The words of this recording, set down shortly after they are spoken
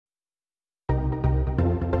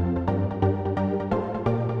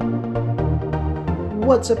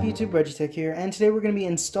What's up YouTube, ReggieTECH here, and today we're going to be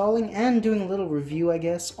installing and doing a little review, I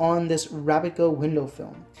guess, on this ReggieTECH window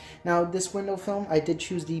film. Now this window film, I did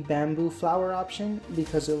choose the bamboo flower option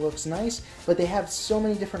because it looks nice, but they have so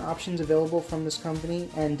many different options available from this company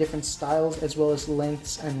and different styles as well as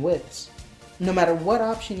lengths and widths. No matter what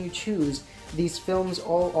option you choose, these films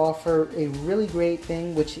all offer a really great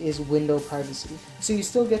thing, which is window privacy. So you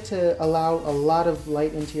still get to allow a lot of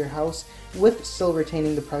light into your house with still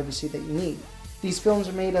retaining the privacy that you need. These films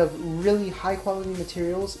are made of really high quality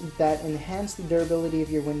materials that enhance the durability of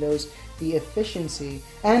your windows, the efficiency,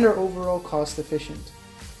 and are overall cost efficient.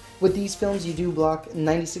 With these films, you do block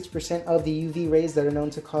 96% of the UV rays that are known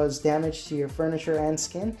to cause damage to your furniture and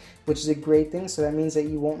skin, which is a great thing. So that means that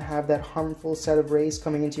you won't have that harmful set of rays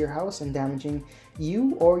coming into your house and damaging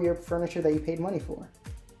you or your furniture that you paid money for.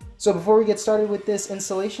 So before we get started with this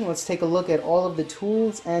installation, let's take a look at all of the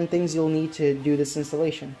tools and things you'll need to do this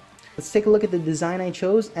installation. Let's take a look at the design I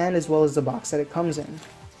chose and as well as the box that it comes in.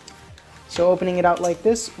 So opening it out like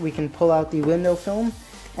this, we can pull out the window film,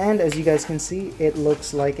 and as you guys can see, it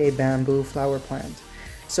looks like a bamboo flower plant.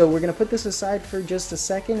 So we're going to put this aside for just a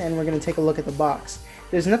second and we're going to take a look at the box.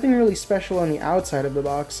 There's nothing really special on the outside of the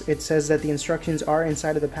box. It says that the instructions are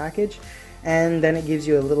inside of the package, and then it gives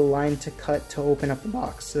you a little line to cut to open up the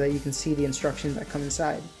box so that you can see the instructions that come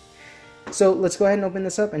inside. So let's go ahead and open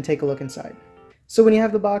this up and take a look inside. So when you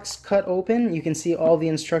have the box cut open, you can see all the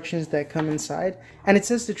instructions that come inside, and it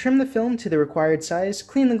says to trim the film to the required size,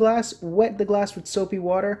 clean the glass, wet the glass with soapy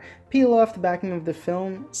water, peel off the backing of the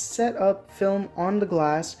film, set up film on the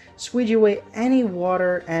glass, squeegee away any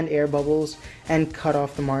water and air bubbles, and cut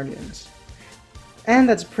off the margins. And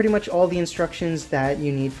that's pretty much all the instructions that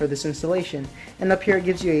you need for this installation. And up here it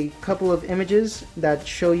gives you a couple of images that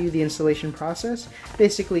show you the installation process,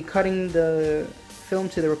 basically cutting the film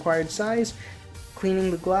to the required size,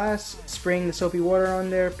 cleaning the glass, spraying the soapy water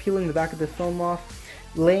on there, peeling the back of the film off,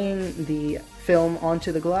 laying the film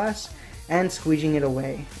onto the glass, and squeegeeing it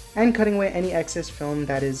away, and cutting away any excess film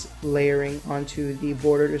that is layering onto the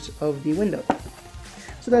borders of the window.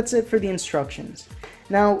 So that's it for the instructions.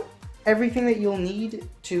 Now, everything that you'll need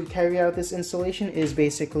to carry out this installation is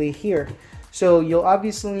basically here. So you'll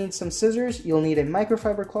obviously need some scissors, you'll need a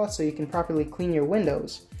microfiber cloth so you can properly clean your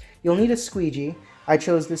windows. You'll need a squeegee. I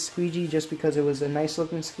chose this squeegee just because it was a nice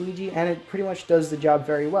looking squeegee and it pretty much does the job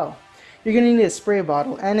very well. You're going to need a spray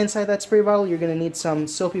bottle, and inside that spray bottle you're going to need some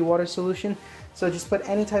soapy water solution. So just put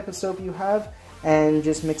any type of soap you have and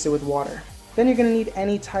just mix it with water. Then you're going to need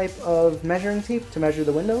any type of measuring tape to measure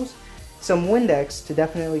the windows, some Windex to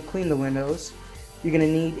definitely clean the windows. You're going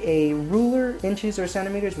to need a ruler, inches or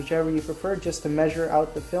centimeters, whichever you prefer, just to measure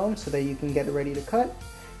out the film so that you can get it ready to cut.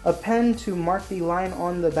 A pen to mark the line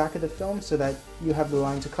on the back of the film so that you have the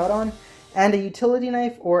line to cut on, and a utility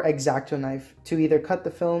knife or X-Acto knife to either cut the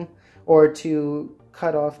film or to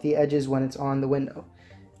cut off the edges when it's on the window.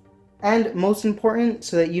 And most important,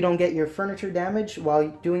 so that you don't get your furniture damaged while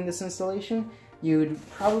doing this installation, you'd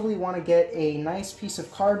probably want to get a nice piece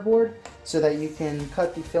of cardboard so that you can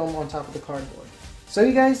cut the film on top of the cardboard. So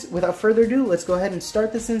you guys, without further ado, let's go ahead and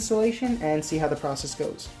start this installation and see how the process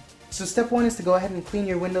goes. So step one is to go ahead and clean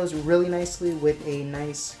your windows really nicely with a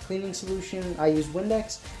nice cleaning solution. I use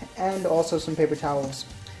Windex and also some paper towels.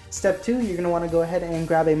 Step two, you're going to want to go ahead and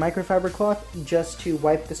grab a microfiber cloth just to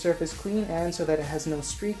wipe the surface clean and so that it has no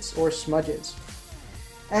streaks or smudges.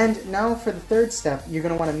 And now for the third step, you're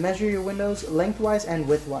going to want to measure your windows lengthwise and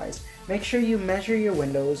widthwise. Make sure you measure your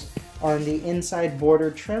windows on the inside border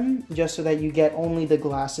trim just so that you get only the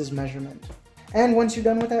glass's measurement. And once you're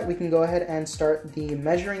done with that, we can go ahead and start the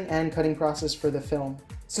measuring and cutting process for the film.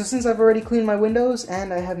 So since I've already cleaned my windows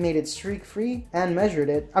and I have made it streak free and measured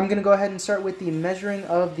it, I'm going to go ahead and start with the measuring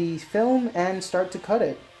of the film and start to cut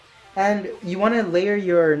it. And you want to layer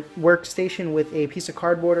your workstation with a piece of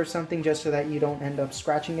cardboard or something just so that you don't end up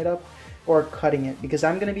scratching it up or cutting it, because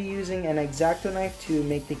I'm going to be using an X-Acto knife to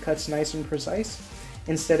make the cuts nice and precise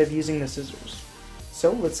instead of using the scissors.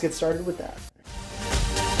 So let's get started with that.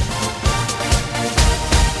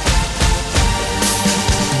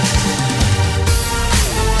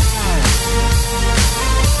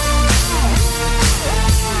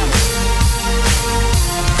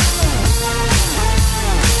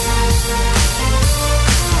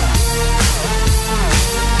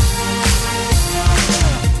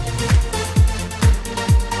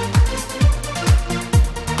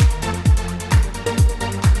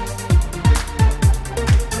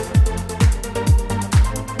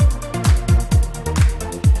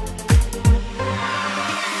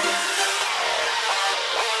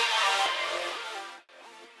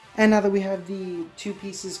 And now that we have the two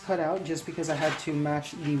pieces cut out, just because I had to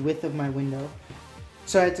match the width of my window,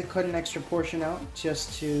 So I had to cut an extra portion out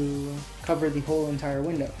just to cover the whole entire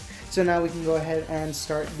window. So now we can go ahead and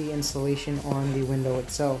start the installation on the window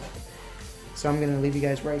itself. So I'm going to leave you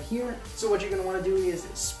guys right here. So what you're going to want to do is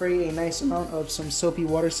spray a nice amount of some soapy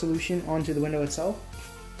water solution onto the window itself.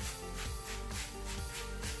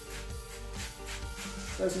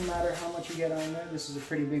 Doesn't matter how much you get on there, this is a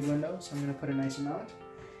pretty big window, so I'm going to put a nice amount.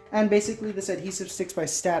 And basically this adhesive sticks by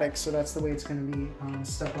static, so that's the way it's going to be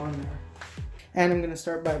stuck on there. And I'm going to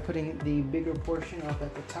start by putting the bigger portion up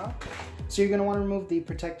at the top. So you're going to want to remove the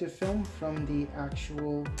protective film from the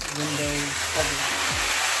actual window cover.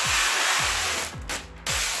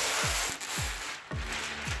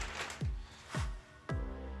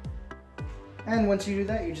 And once you do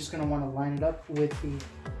that, you're just going to want to line it up with the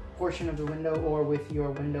portion of the window or with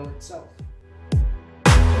your window itself.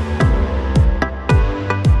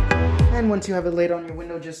 And once you have it laid on your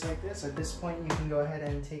window just like this, at this point you can go ahead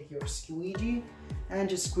and take your squeegee and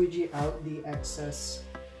just squeegee out the excess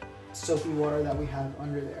soapy water that we have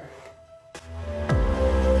under there.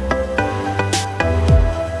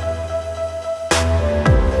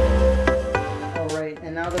 Alright,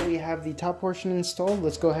 and now that we have the top portion installed,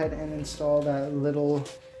 let's go ahead and install that little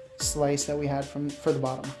slice that we had for the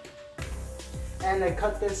bottom. And I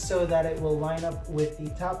cut this so that it will line up with the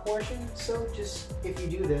top portion. So just, if you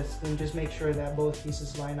do this, then just make sure that both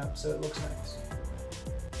pieces line up so it looks nice.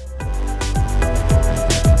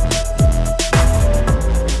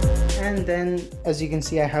 And then, as you can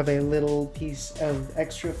see, I have a little piece of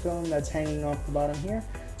extra film that's hanging off the bottom here.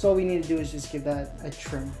 So all we need to do is just give that a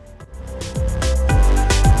trim.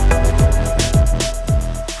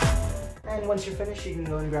 And once you're finished, you can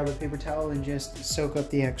go and grab a paper towel and just soak up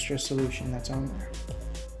the extra solution that's on there.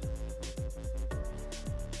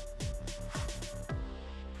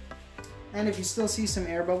 And if you still see some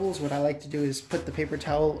air bubbles, what I like to do is put the paper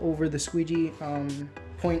towel over the squeegee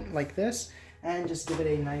point like this and just give it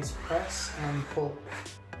a nice press and pull.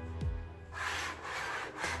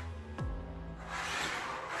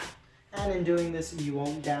 And in doing this, you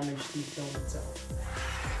won't damage the film itself.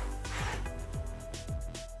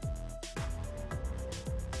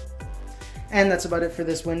 And that's about it for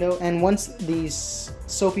this window. And once the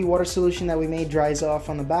soapy water solution that we made dries off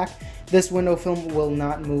on the back, this window film will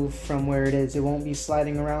not move from where it is. It won't be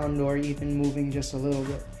sliding around or even moving just a little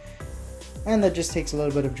bit. And that just takes a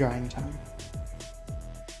little bit of drying time.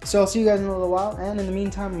 So I'll see you guys in a little while, and in the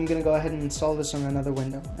meantime I'm going to go ahead and install this on another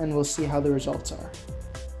window, and we'll see how the results are.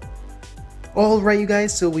 Alright you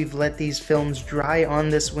guys, so we've let these films dry on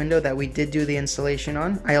this window that we did do the installation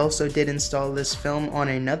on. I also did install this film on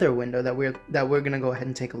another window that we're going to go ahead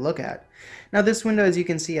and take a look at. Now this window, as you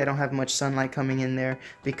can see, I don't have much sunlight coming in there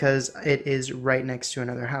because it is right next to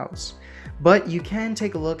another house. But you can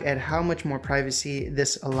take a look at how much more privacy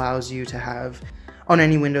this allows you to have on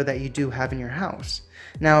any window that you do have in your house.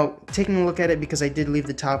 Now, taking a look at it, because I did leave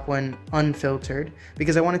the top one unfiltered,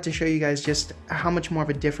 because I wanted to show you guys just how much more of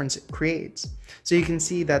a difference it creates. So you can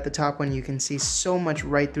see that the top one, you can see so much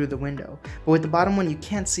right through the window, but with the bottom one, you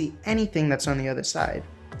can't see anything that's on the other side.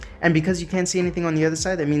 And because you can't see anything on the other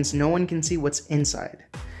side, that means no one can see what's inside.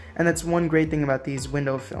 And that's one great thing about these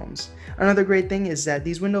window films. Another great thing is that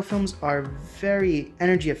these window films are very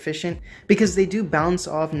energy efficient because they do bounce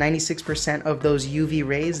off 96% of those UV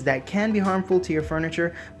rays that can be harmful to your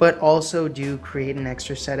furniture, but also do create an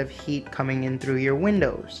extra set of heat coming in through your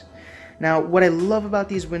windows. Now, what I love about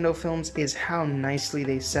these window films is how nicely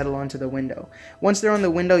they settle onto the window. Once they're on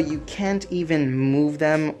the window, you can't even move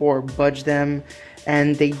them or budge them,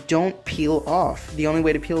 and they don't peel off. The only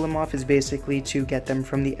way to peel them off is basically to get them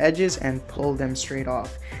from the edges and pull them straight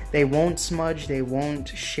off. They won't smudge, they won't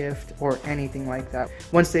shift, or anything like that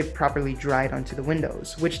once they've properly dried onto the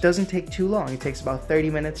windows, which doesn't take too long. It takes about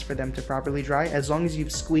 30 minutes for them to properly dry, as long as you've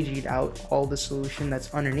squeegeed out all the solution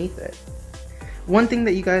that's underneath it. One thing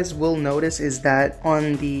that you guys will notice is that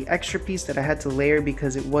on the extra piece that I had to layer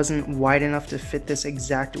because it wasn't wide enough to fit this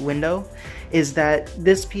exact window, is that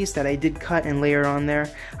this piece that I did cut and layer on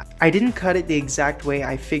there, I didn't cut it the exact way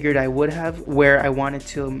I figured I would have, where I wanted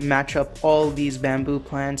to match up all these bamboo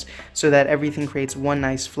plants so that everything creates one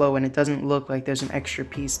nice flow and it doesn't look like there's an extra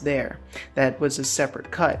piece there that was a separate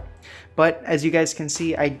cut. But as you guys can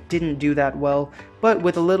see, I didn't do that well, but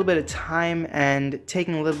with a little bit of time and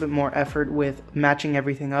taking a little bit more effort with matching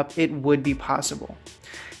everything up, it would be possible.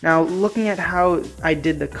 Now, looking at how I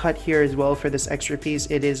did the cut here as well for this extra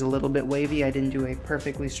piece, it is a little bit wavy. I didn't do a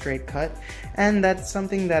perfectly straight cut, and that's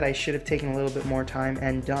something that I should have taken a little bit more time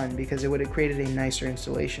and done, because it would have created a nicer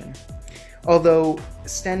installation. Although,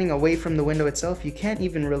 standing away from the window itself, you can't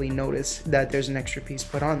even really notice that there's an extra piece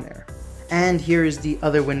put on there. And here is the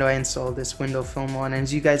other window I installed this window film on, and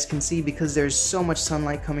as you guys can see, because there's so much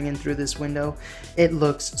sunlight coming in through this window, it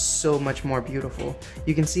looks so much more beautiful.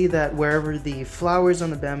 You can see that wherever the flowers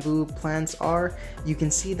on the bamboo plants are, you can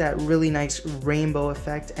see that really nice rainbow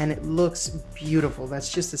effect, and it looks beautiful. That's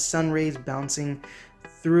just the sun rays bouncing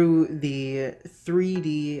through the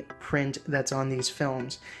 3D print that's on these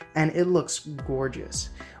films, and it looks gorgeous.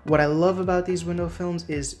 What I love about these window films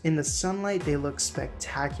is in the sunlight they look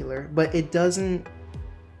spectacular, but it doesn't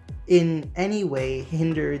in any way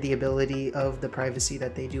hinder the ability of the privacy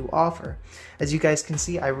that they do offer. As you guys can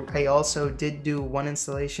see, I also did do one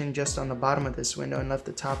installation just on the bottom of this window and left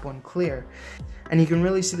the top one clear, and you can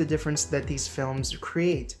really see the difference that these films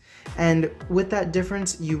create. And with that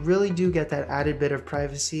difference, you really do get that added bit of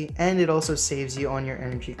privacy, and it also saves you on your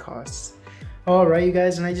energy costs. Alright you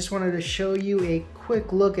guys, and I just wanted to show you a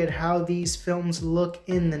quick look at how these films look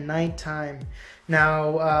in the nighttime.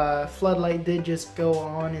 Now, floodlight did just go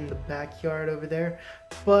on in the backyard over there,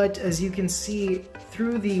 but as you can see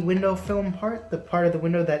through the window film part, the part of the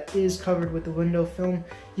window that is covered with the window film,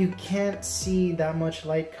 you can't see that much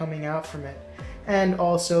light coming out from it. And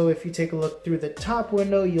also, if you take a look through the top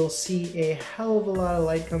window, you'll see a hell of a lot of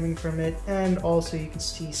light coming from it, and also you can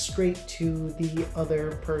see straight to the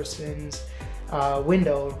other person's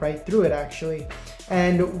window, right through it actually.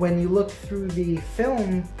 And when you look through the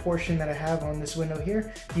film portion that I have on this window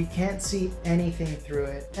here, you can't see anything through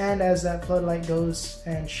it. And as that floodlight goes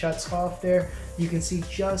and shuts off there, you can see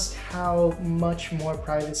just how much more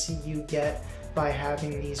privacy you get by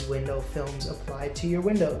having these window films applied to your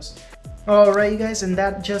windows. Alright you guys, and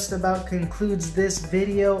that just about concludes this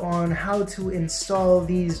video on how to install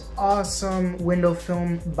these awesome window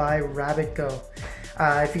film by ReggieTECH.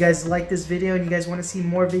 If you guys like this video and you guys want to see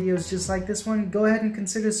more videos just like this one, go ahead and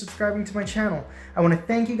consider subscribing to my channel. I want to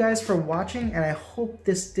thank you guys for watching, and I hope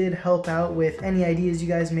this did help out with any ideas you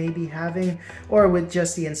guys may be having, or with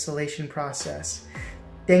just the installation process.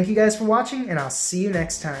 Thank you guys for watching, and I'll see you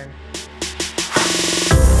next time.